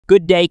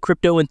Good day,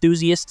 crypto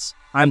enthusiasts.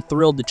 I'm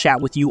thrilled to chat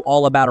with you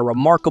all about a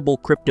remarkable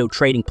crypto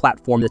trading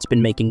platform that's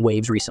been making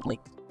waves recently.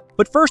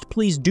 But first,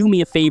 please do me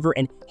a favor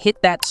and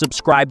hit that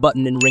subscribe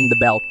button and ring the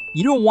bell.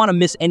 You don't want to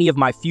miss any of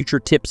my future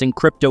tips and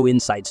crypto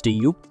insights, do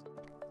you?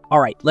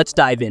 All right, let's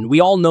dive in. We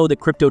all know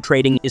that crypto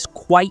trading is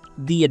quite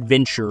the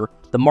adventure.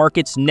 The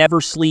markets never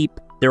sleep.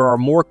 There are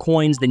more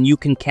coins than you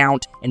can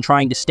count, and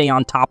trying to stay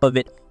on top of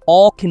it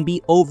all can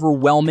be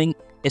overwhelming,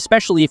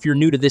 especially if you're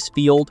new to this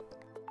field.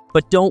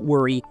 But don't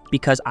worry,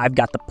 because I've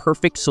got the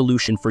perfect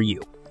solution for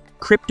you.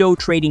 Crypto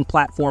trading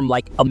platform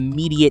like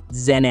Immediate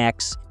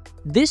Zenx.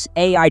 This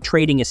AI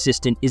trading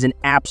assistant is an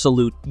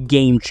absolute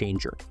game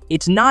changer.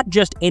 It's not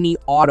just any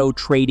auto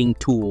trading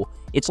tool.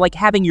 It's like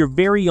having your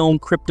very own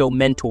crypto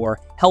mentor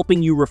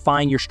helping you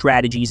refine your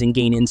strategies and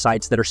gain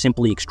insights that are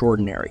simply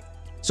extraordinary.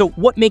 So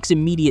what makes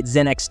Immediate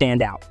Zenx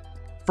stand out?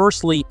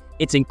 Firstly,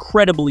 it's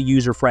incredibly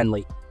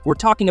user-friendly. We're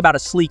talking about a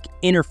sleek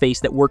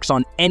interface that works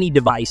on any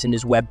device and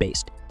is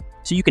web-based.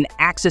 So you can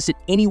access it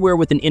anywhere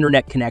with an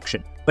internet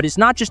connection. But it's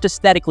not just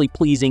aesthetically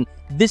pleasing,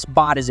 this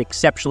bot is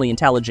exceptionally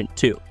intelligent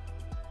too.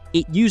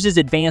 It uses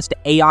advanced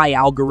AI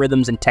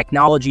algorithms and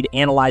technology to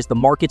analyze the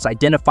markets,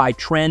 identify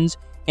trends,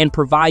 and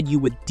provide you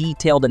with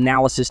detailed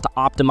analysis to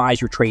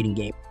optimize your trading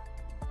game.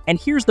 And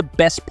here's the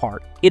best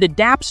part. It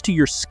adapts to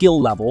your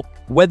skill level,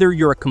 whether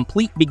you're a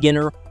complete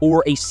beginner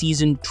or a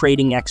seasoned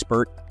trading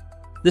expert.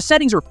 The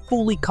settings are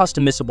fully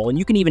customizable, and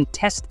you can even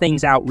test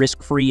things out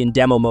risk-free in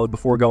demo mode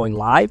before going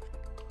live.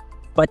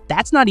 But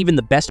that's not even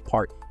the best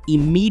part.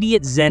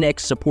 Immediate Zenx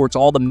supports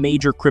all the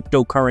major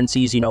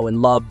cryptocurrencies you know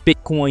and love: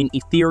 Bitcoin,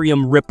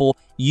 Ethereum, Ripple,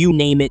 you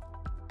name it.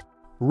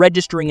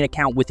 Registering an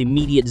account with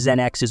Immediate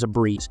Zenx is a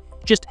breeze.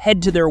 Just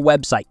head to their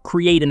website,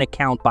 create an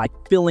account by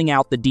filling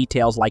out the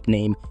details like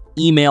name,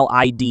 email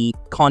ID,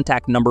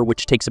 contact number,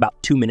 which takes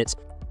about 2 minutes.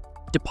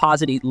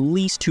 Deposit at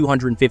least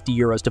 250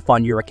 euros to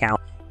fund your account,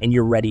 and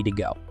you're ready to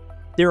go.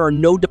 There are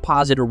no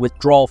deposit or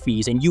withdrawal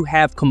fees, and you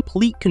have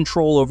complete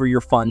control over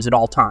your funds at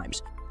all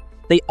times.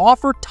 They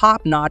offer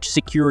top-notch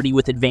security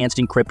with advanced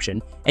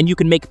encryption, and you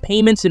can make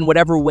payments in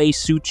whatever way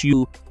suits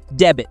you.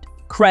 Debit,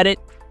 credit,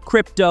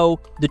 crypto,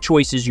 the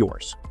choice is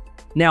yours.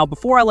 Now,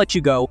 before I let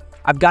you go,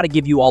 I've got to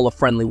give you all a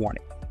friendly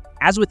warning.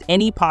 As with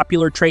any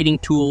popular trading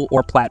tool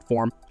or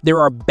platform,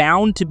 there are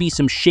bound to be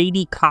some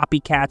shady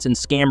copycats and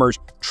scammers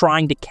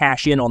trying to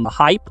cash in on the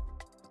hype.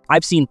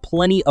 I've seen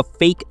plenty of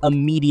fake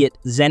Immediate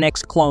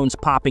Zenx clones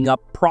popping up,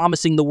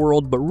 promising the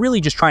world, but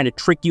really just trying to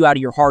trick you out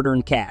of your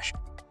hard-earned cash.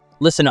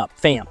 Listen up,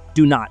 fam.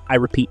 I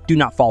repeat, do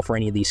not fall for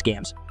any of these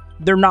scams.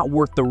 They're not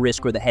worth the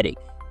risk or the headache.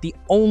 The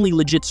only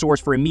legit source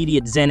for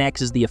Immediate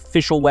Zenx is the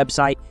official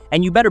website,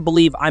 and you better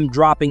believe I'm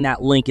dropping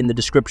that link in the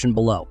description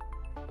below.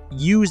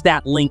 Use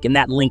that link and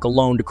that link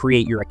alone to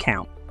create your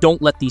account.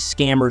 Don't let these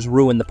scammers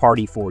ruin the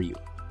party for you.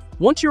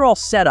 Once you're all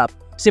set up,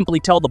 simply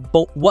tell the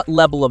bot what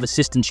level of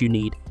assistance you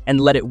need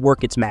and let it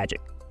work its magic.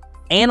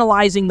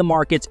 Analyzing the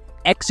markets,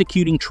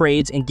 executing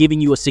trades, and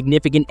giving you a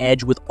significant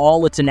edge with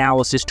all its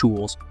analysis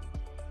tools.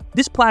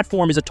 This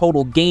platform is a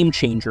total game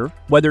changer,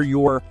 whether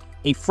you're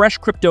a fresh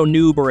crypto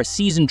noob or a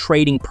seasoned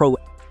trading pro.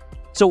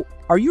 So,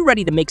 are you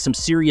ready to make some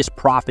serious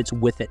profits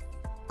with it?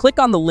 Click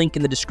on the link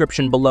in the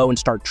description below and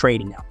start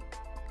trading now.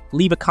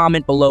 Leave a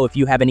comment below if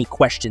you have any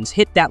questions.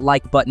 Hit that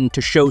like button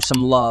to show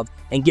some love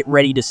and get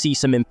ready to see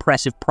some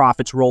impressive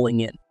profits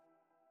rolling in.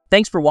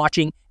 Thanks for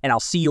watching, and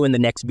I'll see you in the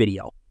next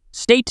video.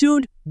 Stay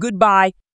tuned. Goodbye.